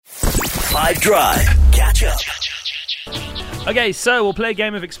5 Drive. Catch up. Okay, so we'll play a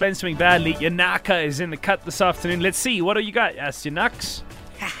game of Explain Something Badly. Yonaka is in the cut this afternoon. Let's see, what do you got? Yes, Yonaks.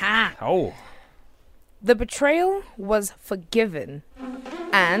 Haha. Oh. The betrayal was forgiven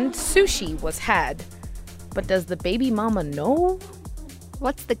and sushi was had. But does the baby mama know?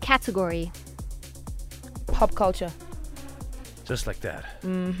 What's the category? Pop culture. Just like that.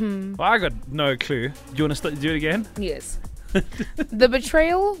 Mm-hmm. Well, I got no clue. Do you want to do it again? Yes. The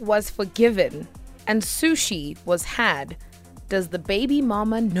betrayal was forgiven and sushi was had. Does the baby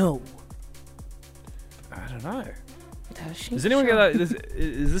mama know? I don't know. Does she? Does anyone get that?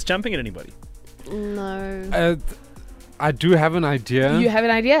 Is this jumping at anybody? No. I do have an idea. You have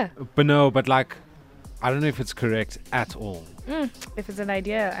an idea? But like, I don't know if it's correct at all. If it's an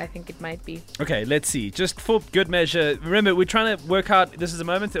idea, I think it might be. Okay, let's see. Just for good measure, remember, we're trying to work out, this is a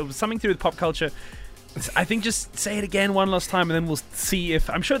moment, it was something to do with pop culture. I think just say it again one last time and then we'll see if...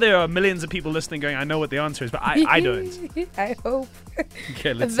 I'm sure there are millions of people listening going, I know what the answer is, but I don't. I hope.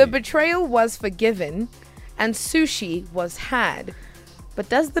 Okay, let's The see. betrayal was forgiven and sushi was had. But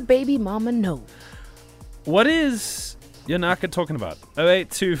does the baby mama know? What is Yonaka talking about?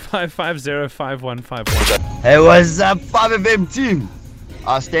 0825505151. Hey, what's up, 5FM team?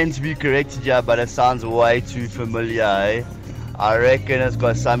 I stand to be corrected here, but it sounds way too familiar, eh? I reckon it's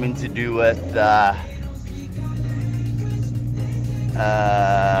got something to do with,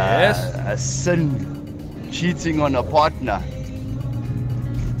 Yes? a sin, cheating on a partner.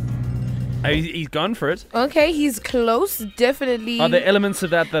 He's gone for it. Okay, he's close. Definitely. Are there elements of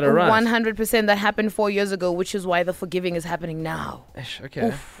that are right? 100% that happened 4 years ago, which is why the forgiving is happening now. Okay.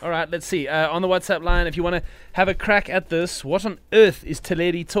 Oof. All right, let's see. On the WhatsApp line, if you want to have a crack at this, what on earth is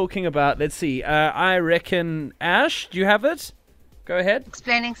Teledi talking about? Let's see. I reckon, Ash, do you have it? Go ahead.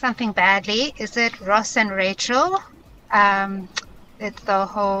 Explaining Something Badly. Is it Ross and Rachel? It's the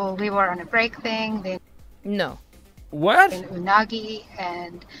whole we were on a break thing. Then No. What? Unagi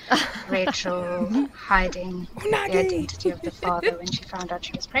and Rachel hiding the identity of the father when she found out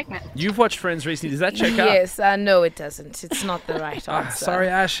she was pregnant. You've watched Friends recently. Does that check out? Yes, no, it doesn't. It's not the right answer. Sorry,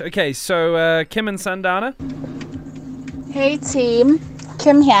 Ash. Okay, so Kim and Sundowner. Hey team,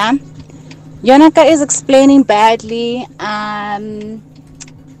 Kim here. Yonaka is explaining badly.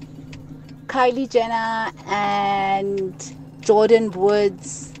 Kylie Jenner and Jordan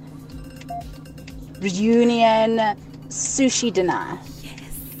Woods reunion sushi dinner.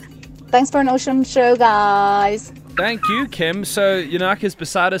 Yes. Thanks for an awesome show, guys. Thank you, Kim. So Yonaka's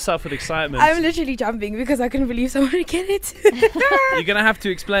beside herself with excitement. I'm literally jumping because I couldn't believe someone would get it. You're going to have to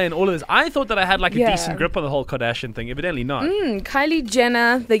explain all of this. I thought that I had like a Yeah. decent grip on the whole Kardashian thing. Evidently not. Kylie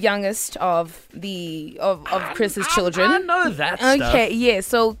Jenner, the youngest of Chris's children. I know that stuff. Okay, yeah.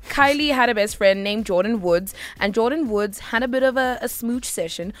 So Kylie had a best friend named Jordan Woods, and Jordan Woods had a bit of a smooch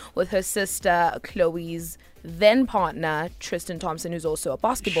session with her sister Chloe's then partner Tristan Thompson, who's also a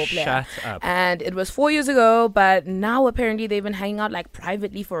basketball player. Shut up. And it was 4 years ago, but now apparently they've been hanging out like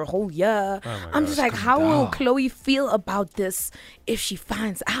privately for a whole year. I'm just like, how will Chloe feel about this if she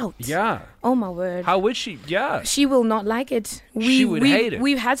finds out? Yeah. Oh my word. How would she? Yeah. She will not like it. She would hate it.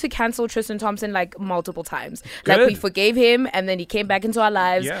 We've had to cancel Tristan Thompson like multiple times. Good. Like we forgave him and then he came back into our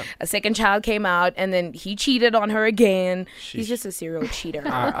lives. Yeah. A second child came out and then he cheated on her again. He's just a serial cheater.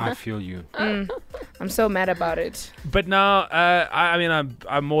 I feel you. I'm so mad about it. But now, I mean,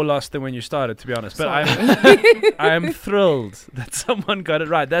 I'm more lost than when you started, to be honest. But I'm thrilled that someone got it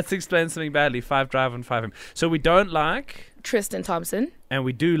right. That's Explain Something Badly. 5 Drive on 5M. So we don't like Tristan Thompson. and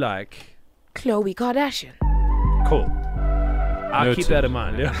we do like. Khloe Kardashian. Cool. I'll Noted. keep that in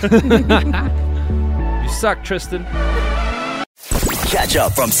mind. Yeah. You suck, Tristan. Catch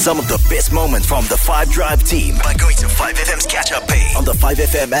up from some of the best moments from the 5 Drive team by going to 5FM's catch up page on the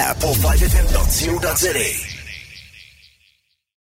 5FM app or 5FM.co.za.